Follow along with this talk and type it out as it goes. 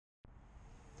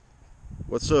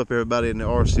What's up, everybody in the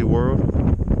RC world?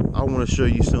 I want to show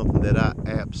you something that I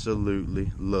absolutely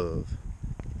love.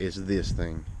 It's this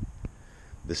thing,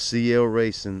 the CL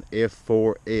Racing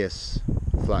F4S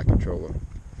flight controller.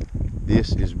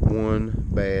 This is one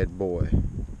bad boy.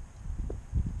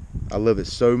 I love it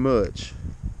so much.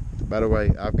 By the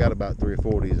way, I've got about 3 or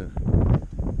 4 of these.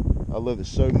 I love it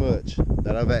so much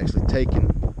that I've actually taken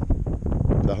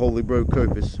the Holy Bro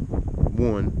Kopis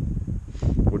 1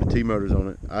 with the T-motors on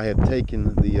it. I have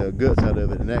taken the guts out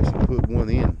of it and actually put one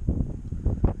in,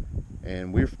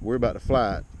 and we're about to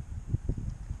fly it,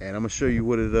 and I'm gonna show you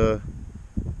what it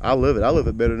I love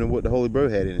it better than what the Holy Bro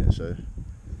had in it. So,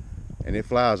 and it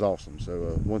flies awesome.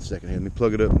 So one second here, let me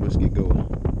plug it up and let's get going.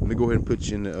 Let me go ahead and put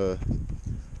you in the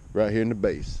right here in the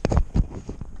base.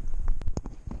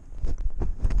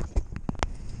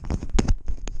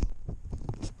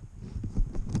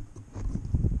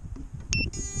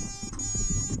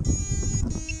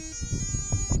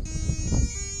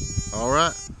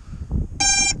 Alright,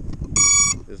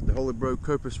 this is the Holy Bro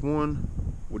Kopis 1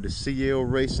 with the CL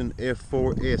Racing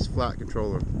F4S flight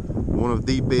controller. One of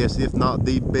the best, if not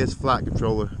the best flight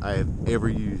controller I have ever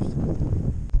used.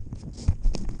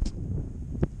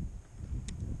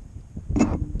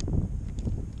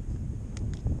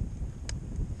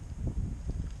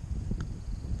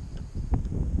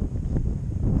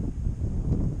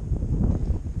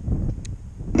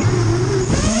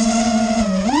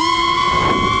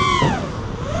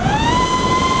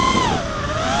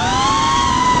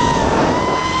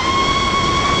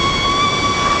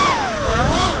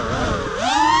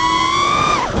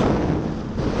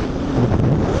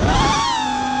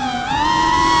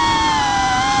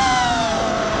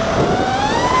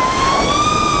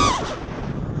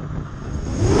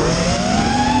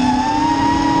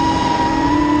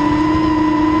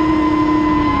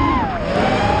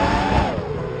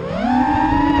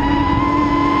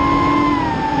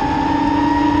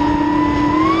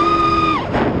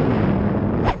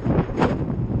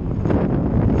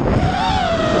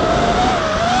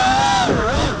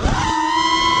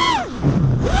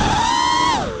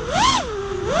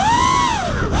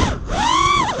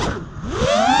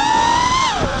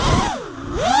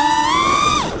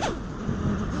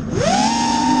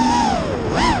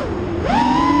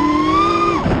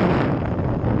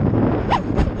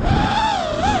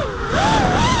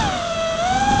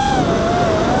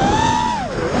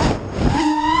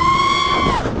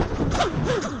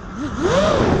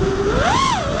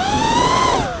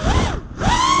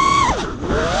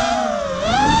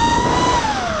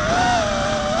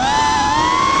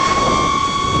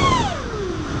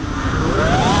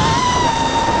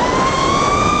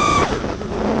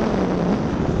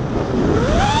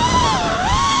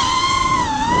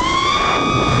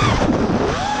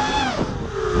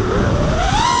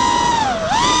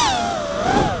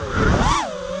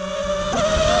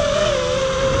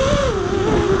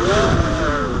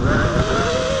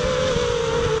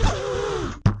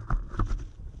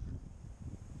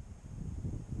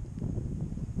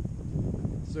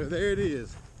 So there it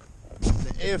is,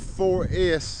 the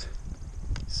F4S,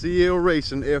 CL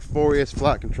Racing F4S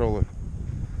flight controller.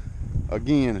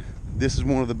 Again, this is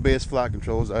one of the best flight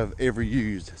controllers I've ever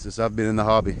used since I've been in the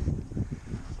hobby.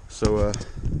 So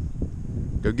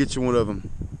go get you one of them.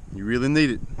 You really need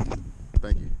it.